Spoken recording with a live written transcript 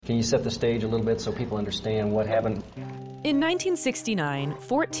Can you set the stage a little bit so people understand what happened? In 1969,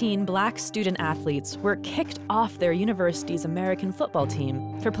 14 black student athletes were kicked off their university's American football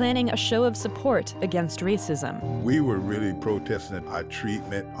team for planning a show of support against racism. We were really protesting our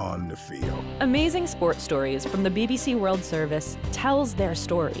treatment on the field. Amazing Sports Stories from the BBC World Service tells their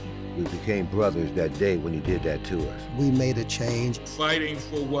story. We became brothers that day when you did that to us. We made a change. Fighting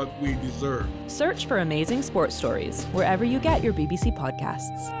for what we deserve. Search for Amazing Sports Stories wherever you get your BBC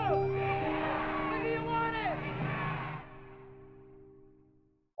podcasts.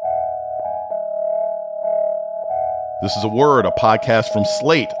 This is A Word, a podcast from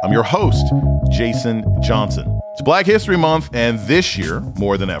Slate. I'm your host, Jason Johnson. It's Black History Month, and this year,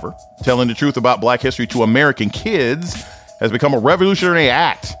 more than ever, telling the truth about Black history to American kids has become a revolutionary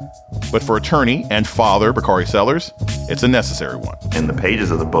act. But for attorney and father Bakari Sellers, it's a necessary one. In the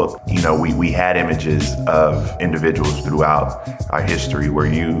pages of the book, we had images of individuals throughout our history where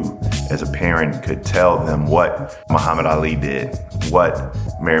you, as a parent, could tell them what Muhammad Ali did, what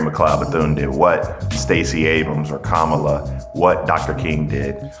Mary McLeod Bethune did, what Stacey Abrams or Kamala, what Dr. King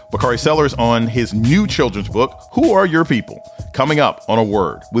did. Bakari Sellers on his new children's book, Who Are Your People? Coming up on A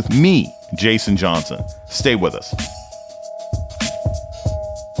Word with me, Jason Johnson. Stay with us.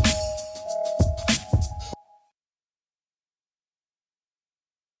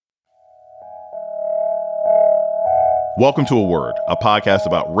 Welcome to A Word, a podcast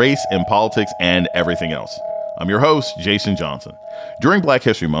about race and politics and everything else. I'm your host, Jason Johnson. During Black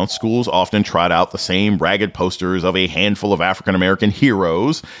History Month, schools often trot out the same ragged posters of a handful of African-American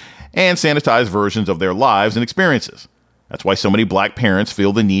heroes and sanitized versions of their lives and experiences. That's why so many Black parents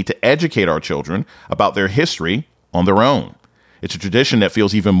feel the need to educate our children about their history on their own. It's a tradition that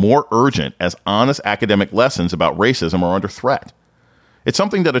feels even more urgent as honest academic lessons about racism are under threat. It's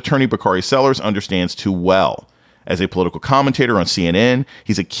something that attorney Bakari Sellers understands too well. As a political commentator on CNN,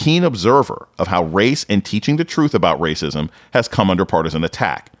 he's a keen observer of how race and teaching the truth about racism has come under partisan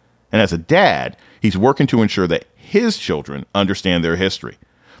attack. And as a dad, he's working to ensure that his children understand their history.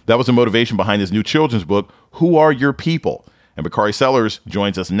 That was the motivation behind his new children's book, Who Are Your People? And Bakari Sellers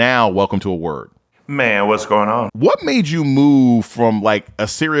joins us now. Welcome to A Word. Man, what's going on? What made you move from like a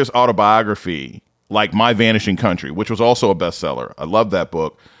serious autobiography like My Vanishing Country, which was also a bestseller? I love that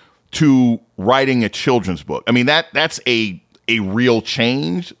book. To writing a children's book. I mean, that's a real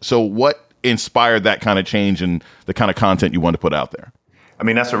change. So what inspired that kind of change and the kind of content you want to put out there? I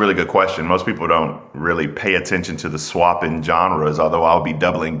mean, that's a really good question. Most people don't really pay attention to the swap in genres, although I'll be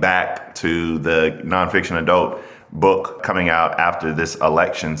doubling back to the nonfiction adult book coming out after this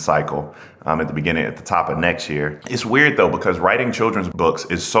election cycle at the top of next year. It's weird, though, because writing children's books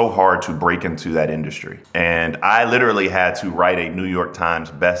is so hard to break into that industry. And I literally had to write a New York Times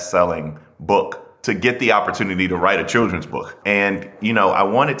best-selling book to get the opportunity to write a children's book. And, I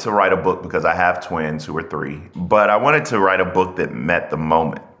wanted to write a book because I have twins who are 3, but I wanted to write a book that met the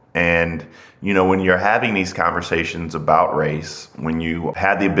moment. And, when you're having these conversations about race, when you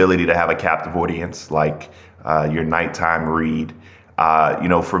have the ability to have a captive audience like your nighttime read,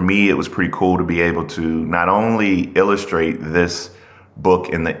 for me, it was pretty cool to be able to not only illustrate this book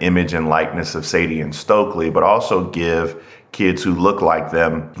in the image and likeness of Sadie and Stokely, but also give kids who look like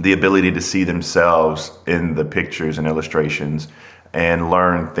them the ability to see themselves in the pictures and illustrations and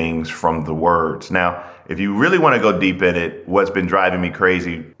learn things from the words. Now, if you really want to go deep in it, what's been driving me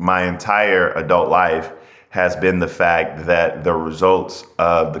crazy my entire adult life has been the fact that the results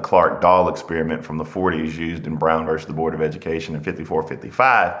of the Clark doll experiment from the 40s used in Brown versus the Board of Education in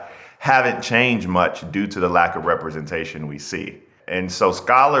 54-55 haven't changed much due to the lack of representation we see. And so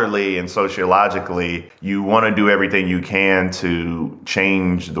scholarly and sociologically, you want to do everything you can to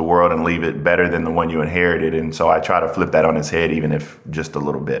change the world and leave it better than the one you inherited. And so I try to flip that on its head, even if just a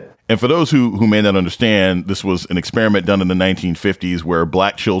little bit. And for those who may not understand, this was an experiment done in the 1950s where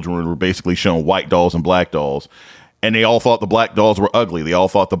Black children were basically shown white dolls and black dolls. And they all thought the black dolls were ugly. They all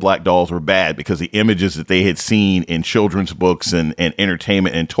thought the black dolls were bad because the images that they had seen in children's books and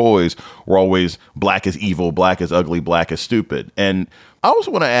entertainment and toys were always black is evil, black is ugly, black is stupid. And I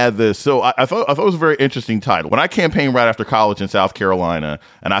also want to add this. So I thought it was a very interesting title. When I campaigned right after college in South Carolina,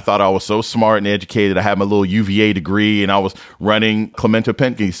 and I thought I was so smart and educated, I had my little UVA degree, and I was running Clemento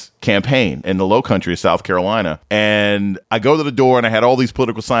Pinckney's campaign in the Low Country of South Carolina. And I go to the door, and I had all these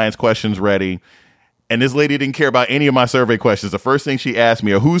political science questions ready. And this lady didn't care about any of my survey questions. The first thing she asked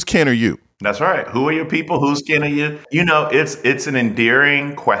me, whose kin are you? That's right. Who are your people? Whose kin are you? It's an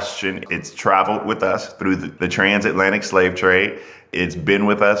endearing question. It's traveled with us through the transatlantic slave trade. It's been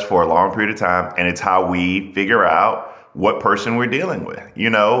with us for a long period of time. And it's how we figure out what person we're dealing with.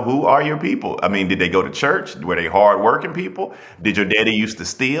 Who are your people? I mean, did they go to church? Were they hardworking people? Did your daddy used to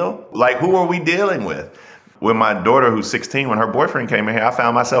steal? Like, who are we dealing with? When my daughter, who's 16, when her boyfriend came in here, I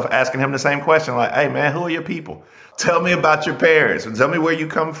found myself asking him the same question, like, hey, man, who are your people? Tell me about your parents and tell me where you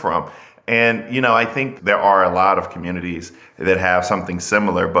come from. And, I think there are a lot of communities that have something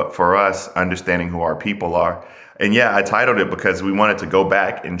similar, but for us, understanding who our people are. And yeah, I titled it because we wanted to go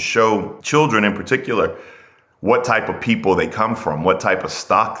back and show children in particular what type of people they come from, what type of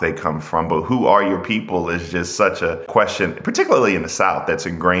stock they come from. But who are your people is just such a question, particularly in the South, that's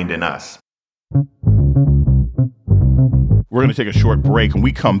ingrained in us. We're going to take a short break. When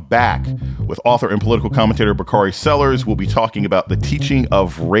we come back with author and political commentator Bakari Sellers, we'll be talking about the teaching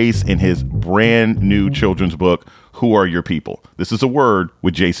of race in his brand new children's book, Who Are Your People? This is A Word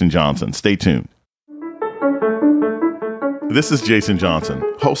with Jason Johnson. Stay tuned. This is Jason Johnson,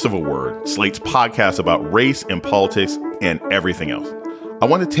 host of A Word, Slate's podcast about race and politics and everything else. I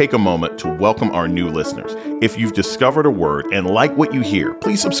want to take a moment to welcome our new listeners. If you've discovered A Word and like what you hear,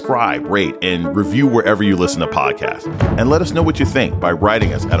 please subscribe, rate, and review wherever you listen to podcasts. And let us know what you think by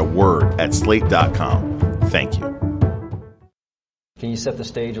writing us at aword@slate.com. Thank you. Can you set the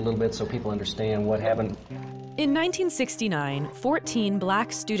stage a little bit so people understand what happened? In 1969, 14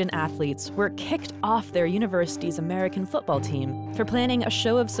 black student athletes were kicked off their university's American football team for planning a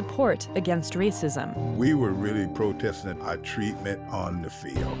show of support against racism. We were really protesting our treatment on the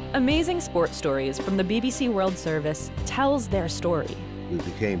field. Amazing Sports Stories from the BBC World Service tells their story. We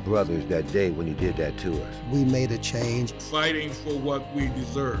became brothers that day when you did that to us. We made a change. Fighting for what we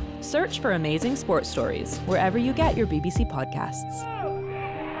deserve. Search for Amazing Sports Stories wherever you get your BBC podcasts.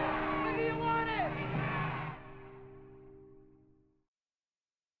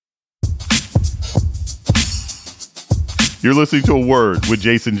 You're listening to A Word with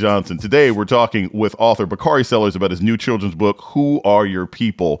Jason Johnson. Today, we're talking with author Bakari Sellers about his new children's book, Who Are Your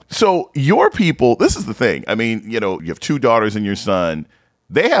People? So your people, this is the thing. I mean, you have two daughters and your son.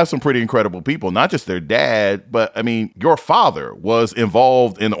 They have some pretty incredible people, not just their dad, but I mean, your father was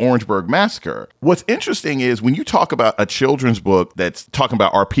involved in the Orangeburg Massacre. What's interesting is when you talk about a children's book that's talking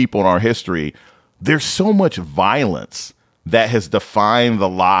about our people and our history, there's so much violence that has defined the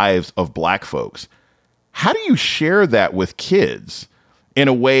lives of Black folks. How do you share that with kids in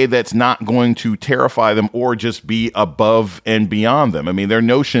a way that's not going to terrify them or just be above and beyond them? I mean, their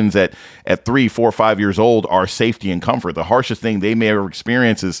notions at 3, 4, 5 years old are safety and comfort. The harshest thing they may ever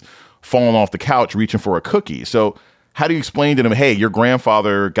experience is falling off the couch, reaching for a cookie. So how do you explain to them, hey, your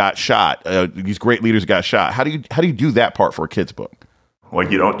grandfather got shot, these great leaders got shot? How do you do that part for a kid's book? Well,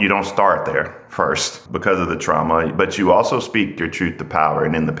 you don't start there first because of the trauma, but you also speak your truth to power.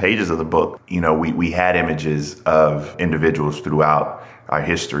 And in the pages of the book, we had images of individuals throughout our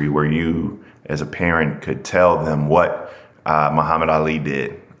history where you, as a parent, could tell them what Muhammad Ali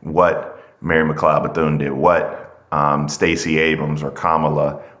did, what Mary McLeod Bethune did, what Stacey Abrams or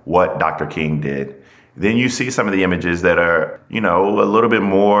Kamala, what Dr. King did. Then you see some of the images that are, a little bit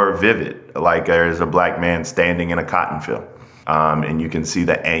more vivid, like there's a Black man standing in a cotton field. And you can see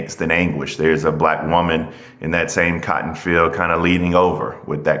the angst and anguish. There's a Black woman in that same cotton field kind of leaning over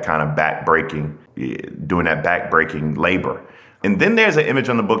with that kind of doing that back-breaking labor. And then there's an image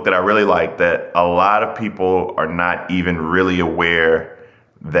on the book that I really like that a lot of people are not even really aware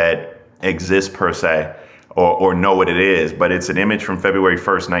that exists per se or know what it is. But it's an image from February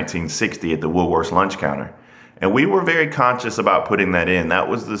 1st, 1960 at the Woolworth's lunch counter. And we were very conscious about putting that in. That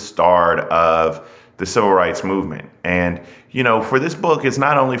was the start of the civil rights movement. And, for this book, it's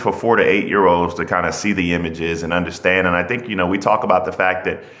not only for 4 to 8 year olds to kind of see the images and understand. And I think, we talk about the fact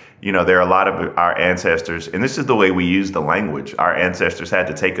that, there are a lot of our ancestors, and this is the way we use the language. Our ancestors had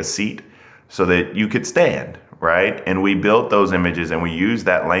to take a seat so that you could stand, right? And we built those images and we use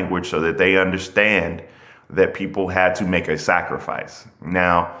that language so that they understand that people had to make a sacrifice.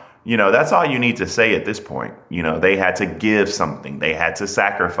 Now, that's all you need to say at this point. They had to give something. They had to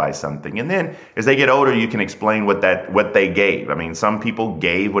sacrifice something. And then as they get older, you can explain what they gave. I mean, some people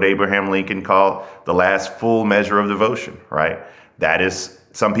gave what Abraham Lincoln called the last full measure of devotion, right? That is,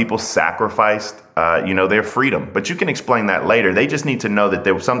 some people sacrificed, their freedom. But you can explain that later. They just need to know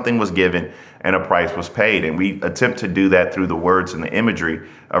that something was given and a price was paid. And we attempt to do that through the words and the imagery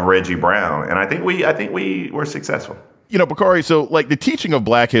of Reggie Brown. And I think we were successful. Bakari, so the teaching of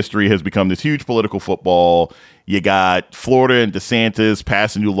Black history has become this huge political football. You got Florida and DeSantis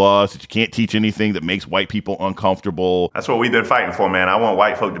passing new laws that you can't teach anything that makes white people uncomfortable. That's what we've been fighting for, man. I want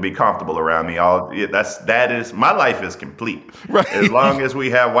white folk to be comfortable around me. My life is complete. Right. As long as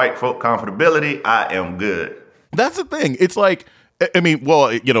we have white folk comfortability, I am good. That's the thing. It's like I mean, well,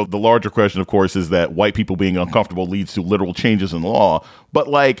 the larger question, of course, is that white people being uncomfortable leads to literal changes in the law. But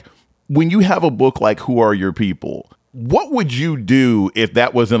like, when you have a book like Who Are Your People, what would you do if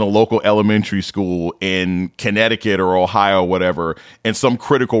that was in a local elementary school in Connecticut or Ohio or whatever, and some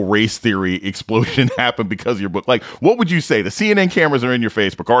critical race theory explosion happened because of your book? Like, what would you say? The CNN cameras are in your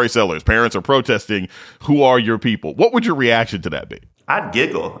face. Bakari Sellers, parents are protesting. Who are your people? What would your reaction to that be? I'd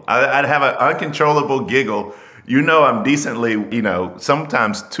giggle. I'd have an uncontrollable giggle. I'm decently,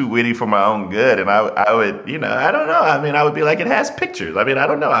 sometimes too witty for my own good. And I would, I don't know. I mean, I would be like, it has pictures. I mean, I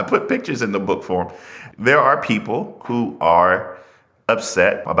don't know. I put pictures in the book form. There are people who are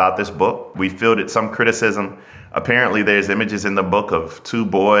upset about this book. We fielded some criticism. Apparently, there's images in the book of two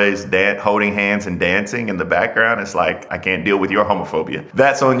boys holding hands and dancing in the background. It's like, I can't deal with your homophobia.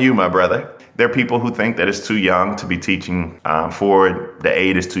 That's on you, my brother. There are people who think that it's too young to be teaching the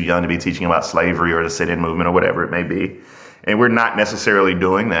age is too young to be teaching about slavery or the sit-in movement or whatever it may be. And we're not necessarily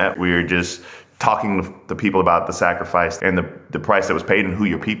doing that. We're just talking to people about the sacrifice and the price that was paid and who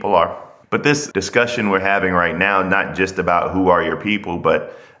your people are. But this discussion we're having right now, not just about who are your people,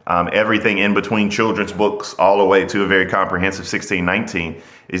 but everything in between children's books all the way to a very comprehensive 1619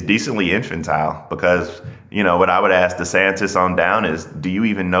 is decently infantile because, what I would ask DeSantis on down is, do you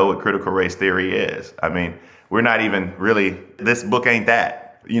even know what critical race theory is? I mean, we're not even really, this book ain't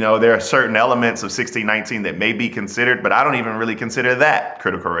that. There are certain elements of 1619 that may be considered, but I don't even really consider that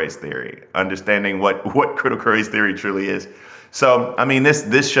critical race theory, understanding what critical race theory truly is. So, I mean,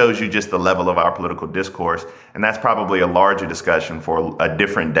 this shows you just the level of our political discourse, and that's probably a larger discussion for a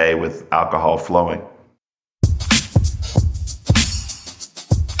different day with alcohol flowing.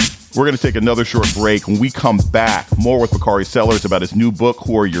 We're going to take another short break. When we come back, more with Bakari Sellers about his new book,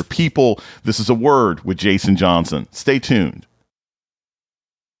 Who Are Your People? This is A Word with Jason Johnson. Stay tuned.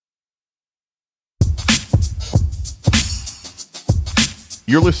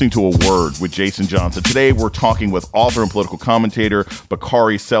 You're listening to A Word with Jason Johnson. Today, we're talking with author and political commentator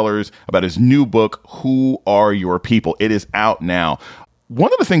Bakari Sellers about his new book, Who Are Your People? It is out now.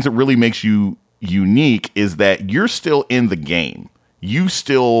 One of the things that really makes you unique is that you're still in the game. You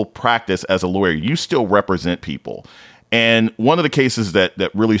still practice as a lawyer. You still represent people. And one of the cases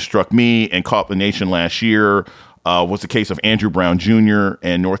that really struck me and caught the nation last year was the case of Andrew Brown Jr.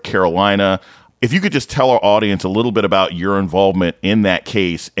 in North Carolina. If you could just tell our audience a little bit about your involvement in that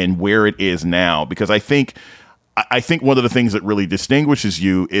case and where it is now, because I think one of the things that really distinguishes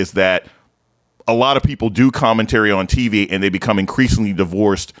you is that a lot of people do commentary on TV and they become increasingly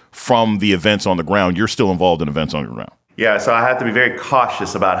divorced from the events on the ground. You're still involved in events on the ground. Yeah, so I have to be very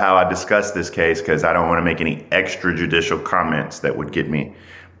cautious about how I discuss this case because I don't want to make any extrajudicial comments that would get me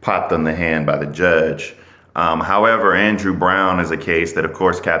popped on the hand by the judge. However, Andrew Brown is a case that, of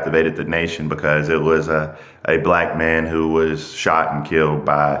course, captivated the nation because it was a black man who was shot and killed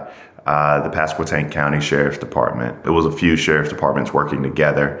by the Pasquotank County Sheriff's Department. It was a few sheriff's departments working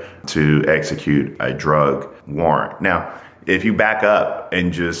together to execute a drug warrant. Now, if you back up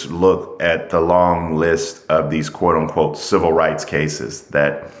and just look at the long list of these quote unquote civil rights cases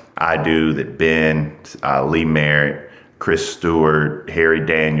that I do, that Ben, Lee Merritt, Chris Stewart, Harry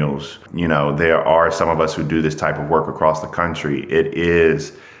Daniels, there are some of us who do this type of work across the country. It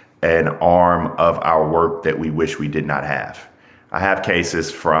is an arm of our work that we wish we did not have. I have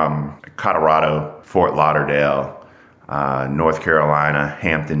cases from Colorado, Fort Lauderdale, North Carolina,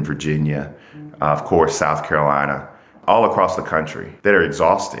 Hampton, Virginia, of course, South Carolina, all across the country that are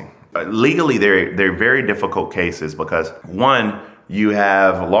exhausting. Legally, they're very difficult cases because, one, you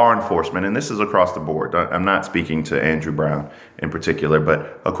have law enforcement, and this is across the board. I'm not speaking to Andrew Brown in particular,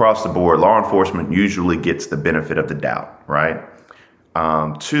 but across the board, law enforcement usually gets the benefit of the doubt, right?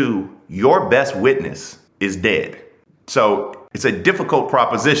 Two, your best witness is dead. So it's a difficult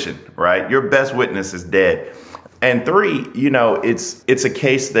proposition, right? Your best witness is dead. And three, it's a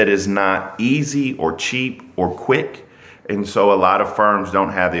case that is not easy or cheap or quick. And so a lot of firms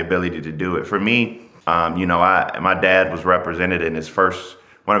don't have the ability to do it. For me, my dad was represented in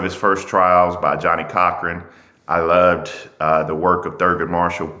one of his first trials by Johnny Cochran. I loved the work of Thurgood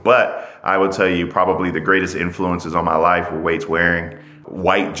Marshall, but I will tell you probably the greatest influences on my life were Waits Waring,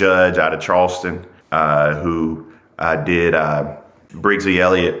 white judge out of Charleston, who did Briggs v.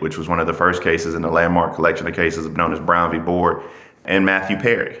 Elliott, which was one of the first cases in the landmark collection of cases known as Brown v. Board, and Matthew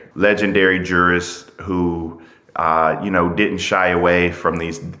Perry, legendary jurist who didn't shy away from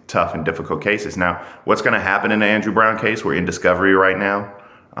these tough and difficult cases. Now, what's going to happen in the Andrew Brown case? We're in discovery right now.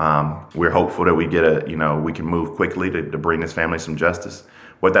 We're hopeful that we we can move quickly to bring this family some justice.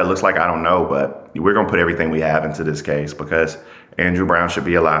 What that looks like, I don't know, but we're going to put everything we have into this case because Andrew Brown should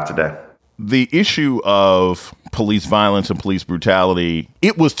be alive today. the issue of police violence and police brutality,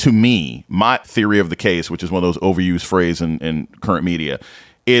 it was, to me, my theory of the case, which is one of those overused phrases in current media,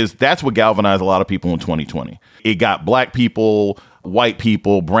 is that's what galvanized a lot of people in 2020. It got black people, white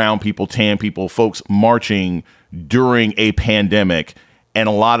people, brown people, tan people, folks marching during a pandemic. And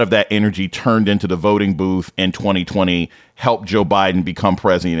a lot of that energy turned into the voting booth in 2020, helped Joe Biden become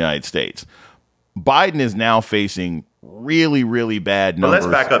president of the United States. Biden is now facing really, really bad numbers.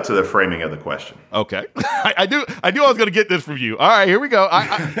 But let's back up to the framing of the question. Okay. I knew I was going to get this from you. All right, here we go. I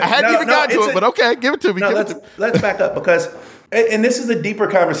hadn't even gotten to it, but okay, give it to me. Let's back up because, and this is a deeper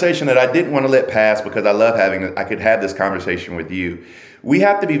conversation that I didn't want to let pass because I love I could have this conversation with you. We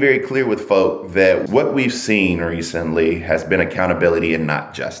have to be very clear with folk that what we've seen recently has been accountability and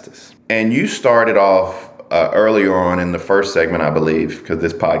not justice. And you started off earlier on in the first segment, I believe, because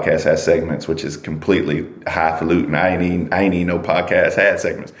this podcast has segments, which is completely highfalutin. I ain't even no podcast had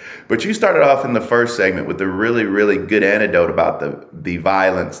segments. But you started off in the first segment with a really, really good anecdote about the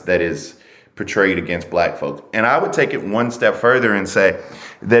violence that is portrayed against black folk. And I would take it one step further and say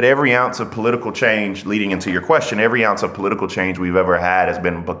that every ounce of political change, leading into your question, every ounce of political change we've ever had has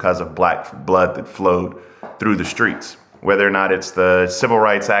been because of black blood that flowed through the streets. Whether or not it's the Civil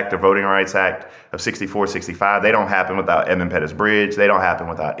Rights Act or Voting Rights Act of 64, 65, they don't happen without Edmund Pettus Bridge. They don't happen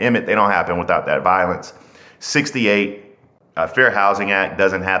without Emmett. They don't happen without that violence. 68, Fair Housing Act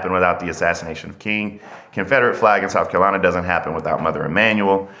doesn't happen without the assassination of King. Confederate flag in South Carolina doesn't happen without Mother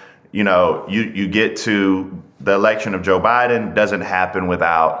Emanuel. You know, you get to the election of Joe Biden, doesn't happen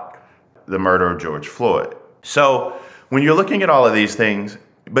without the murder of George Floyd. So when you're looking at all of these things,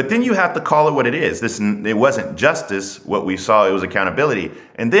 but then you have to call it what it is. It wasn't justice, what we saw, it was accountability.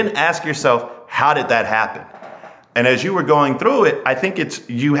 And then ask yourself, how did that happen? And as you were going through it, I think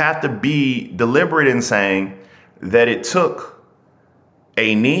you have to be deliberate in saying that it took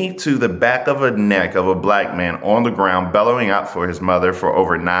a knee to the back of a neck of a black man on the ground, bellowing out for his mother for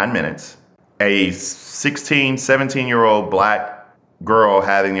over 9 minutes, a 16, 17-year-old black girl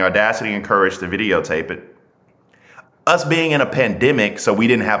having the audacity and courage to videotape it, us being in a pandemic, so we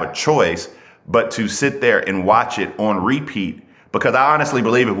didn't have a choice but to sit there and watch it on repeat, because I honestly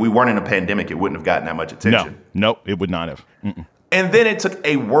believe if we weren't in a pandemic, it wouldn't have gotten that much attention. No, it would not have. Mm-mm. And then it took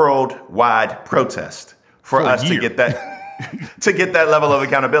a worldwide protest for us to get that to get that level of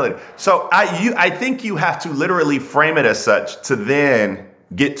accountability. So I think you have to literally frame it as such to then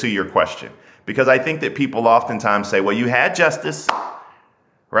get to your question, because I think that people oftentimes say, well, you had justice,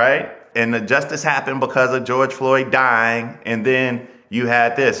 right? And the justice happened because of George Floyd dying, and then you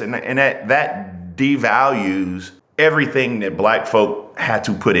had this. And that devalues everything that black folk had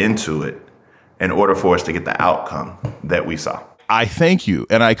to put into it in order for us to get the outcome that we saw. I thank you.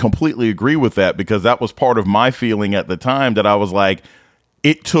 And I completely agree with that, because that was part of my feeling at the time, that I was like,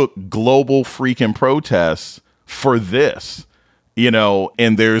 it took global freaking protests for this. You know,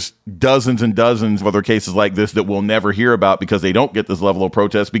 and there's dozens and dozens of other cases like this that we'll never hear about because they don't get this level of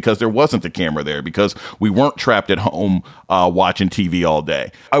protest, because there wasn't a camera there, because we weren't trapped at home watching TV all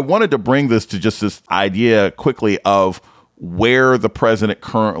day. I wanted to bring this to just this idea quickly of where the president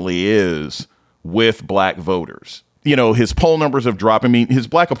currently is with black voters. You know, his poll numbers have dropped. I mean, his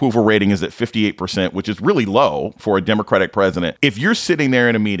black approval rating is at 58%, which is really low for a Democratic president. If you're sitting there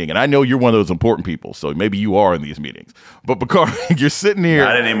in a meeting, and I know you're one of those important people, so maybe you are in these meetings, but because you're sitting here.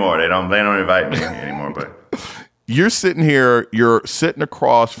 Not anymore. They don't invite me anymore, but you're sitting here, you're sitting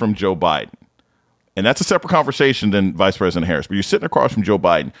across from Joe Biden. And that's a separate conversation than Vice President Harris, but you're sitting across from Joe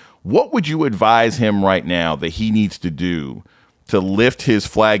Biden. What would you advise him right now that he needs to do to lift his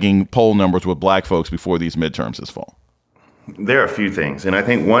flagging poll numbers with black folks before these midterms this fall? There are a few things. And I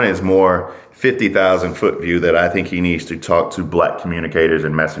think one is more 50,000 foot view, that I think he needs to talk to black communicators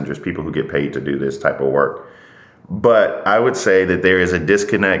and messengers, people who get paid to do this type of work. But I would say that there is a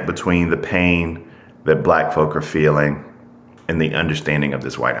disconnect between the pain that black folk are feeling and the understanding of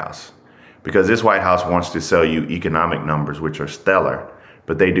this White House. Because this White House wants to sell you economic numbers, which are stellar,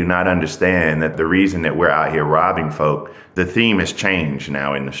 but they do not understand that the reason that we're out here robbing folk, the theme has changed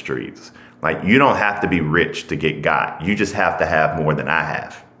now in the streets. Like, you don't have to be rich to get got. You just have to have more than I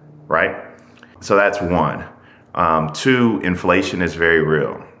have, right? So that's one. Two, inflation is very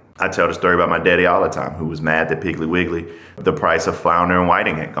real. I tell the story about my daddy all the time, who was mad that Piggly Wiggly, the price of flounder and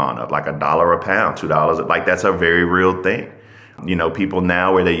whiting had gone up like $1 a pound, $2. Like, that's a very real thing. You know, people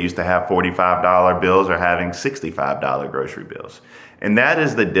now where they used to have $45 bills are having $65 grocery bills. And that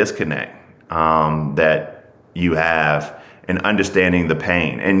is the disconnect that you have in understanding the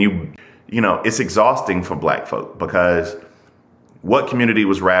pain. And you know, it's exhausting for black folk, because what community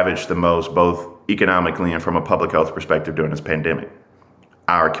was ravaged the most, both economically and from a public health perspective during this pandemic?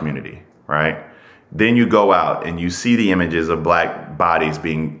 Our community, right? Then you go out and you see the images of black bodies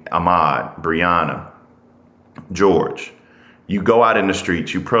being Ahmaud, Breonna, George. You go out in the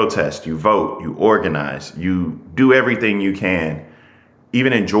streets, you protest, you vote, you organize, you do everything you can.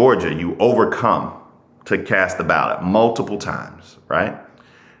 Even in Georgia, you overcome to cast the ballot multiple times, right?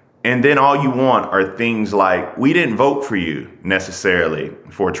 And then all you want are things like, we didn't vote for you necessarily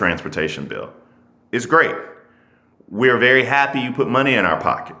for a transportation bill. It's great. We're very happy you put money in our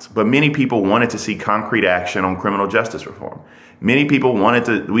pockets, but many people wanted to see concrete action on criminal justice reform. Many people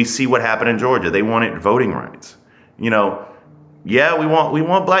we see what happened in Georgia. They wanted voting rights. Yeah, we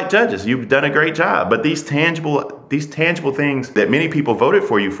want black judges. You've done a great job. But these tangible things that many people voted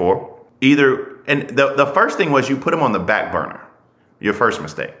for you for, and the first thing was you put them on the back burner, your first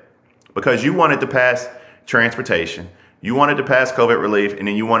mistake, because you wanted to pass transportation, you wanted to pass COVID relief, and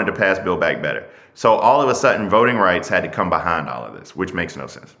then you wanted to pass Build Back Better. So all of a sudden, voting rights had to come behind all of this, which makes no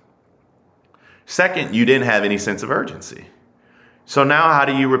sense. Second, you didn't have any sense of urgency. So now how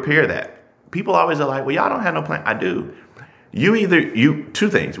do you repair that? People always are like, well, y'all don't have no plan. I do. Two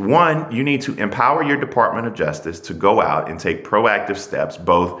things. One, you need to empower your Department of Justice to go out and take proactive steps,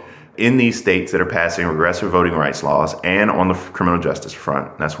 both in these states that are passing regressive voting rights laws and on the criminal justice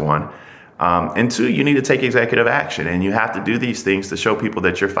front. That's one. And two, you need to take executive action, and you have to do these things to show people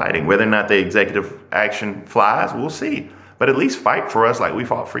that you're fighting. Whether or not the executive action flies, we'll see. But at least fight for us like we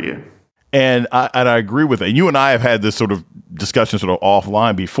fought for you. And I agree with that. You and I have had this sort of discussion sort of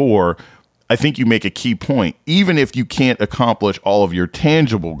offline before. I think you make a key point. Even if you can't accomplish all of your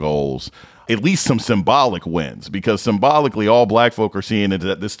tangible goals, at least some symbolic wins, because symbolically all black folk are seeing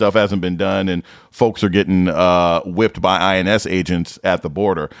that this stuff hasn't been done and folks are getting whipped by INS agents at the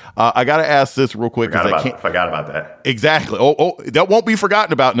border. I got to ask this real quick. Forgot about that. Exactly. Oh, that won't be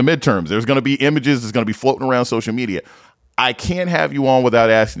forgotten about in the midterms. There's going to be images that's going to be floating around social media. I can't have you on without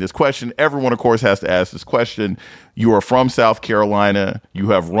asking this question. Everyone, of course, has to ask this question. You are from South Carolina. You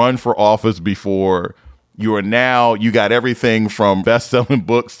have run for office before. You got everything from best-selling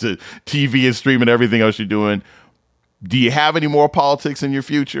books to TV and streaming, everything else you're doing. Do you have any more politics in your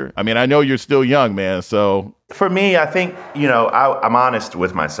future? I mean, I know you're still young, man, so. For me, I think, I'm honest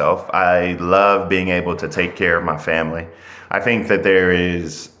with myself. I love being able to take care of my family. I think that there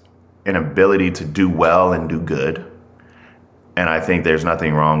is an ability to do well and do good. And I think there's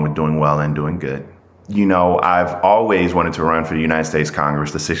nothing wrong with doing well and doing good. I've always wanted to run for the United States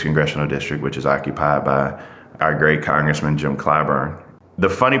Congress, the 6th Congressional District, which is occupied by our great Congressman, Jim Clyburn. The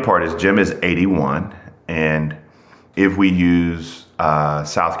funny part is Jim is 81. And if we use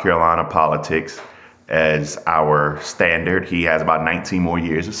South Carolina politics as our standard, he has about 19 more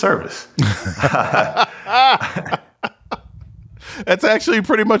years of service. That's actually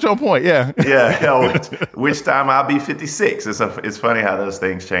pretty much on point, yeah. Yeah, which time I'll be 56. It's funny how those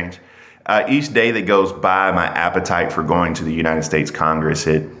things change. Each day that goes by, my appetite for going to the United States Congress,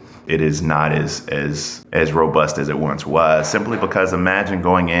 it is not as robust as it once was, simply because imagine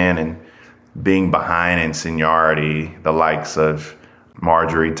going in and being behind in seniority the likes of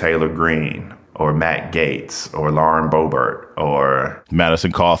Marjorie Taylor Greene or Matt Gaetz or Lauren Boebert or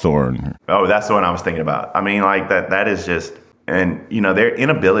Madison Cawthorn. Oh, that's the one I was thinking about. I mean, like that is just, and their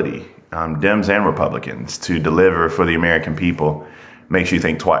inability, Dems and Republicans, to deliver for the American people makes you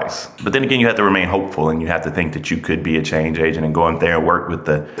think twice. But then again, you have to remain hopeful, and you have to think that you could be a change agent and go up there and work with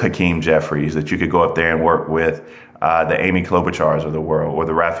the Hakeem Jeffries, that you could go up there and work with the Amy Klobuchars of the world or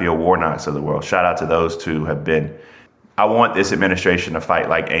the Raphael Warnocks of the world. Shout out to those two have been. I want this administration to fight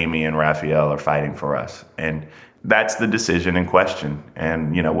like Amy and Raphael are fighting for us. And that's the decision in question.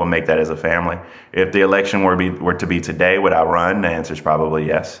 And, we'll make that as a family. If the election were to be today, would I run? The answer is probably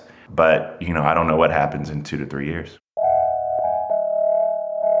yes. But, I don't know what happens in 2 to 3 years.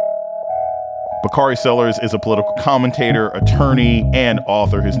 Bakari Sellers is a political commentator, attorney, and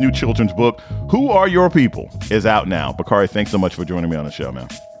author. His new children's book, Who Are Your People?, is out now. Bakari, thanks so much for joining me on the show, man.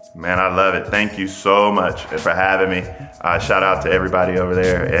 Man, I love it. Thank you so much for having me. Shout out to everybody over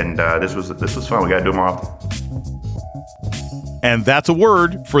there. And this was fun. We got to do it more often. And that's a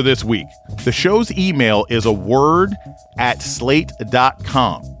word for this week. The show's email is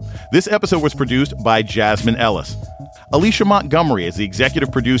aword@slate.com. This episode was produced by Jasmine Ellis. Alicia Montgomery is the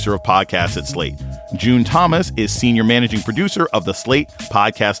executive producer of podcasts at Slate. June Thomas is senior managing producer of the Slate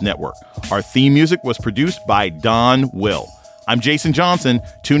Podcast Network. Our theme music was produced by Don Will. I'm Jason Johnson.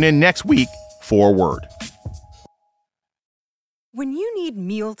 Tune in next week for a word. When you need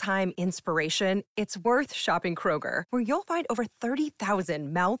mealtime inspiration, it's worth shopping Kroger, where you'll find over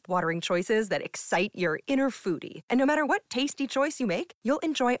 30,000 mouth-watering choices that excite your inner foodie. And no matter what tasty choice you make, you'll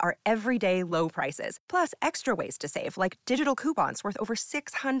enjoy our everyday low prices, plus extra ways to save, like digital coupons worth over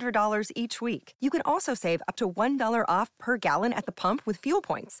 $600 each week. You can also save up to $1 off per gallon at the pump with fuel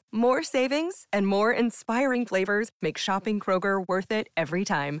points. More savings and more inspiring flavors make shopping Kroger worth it every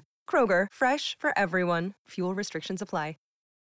time. Kroger, fresh for everyone. Fuel restrictions apply.